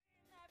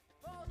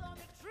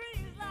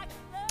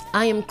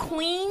I am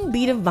Queen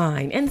Bee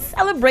Divine and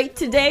celebrate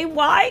today.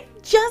 Why?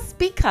 Just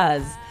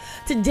because.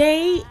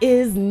 Today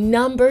is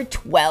number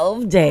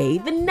 12 day,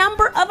 the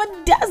number of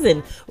a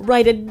dozen.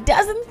 Write a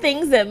dozen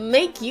things that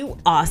make you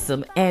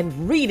awesome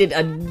and read it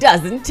a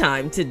dozen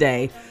times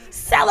today.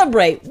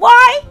 Celebrate.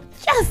 Why?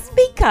 Just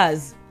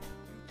because.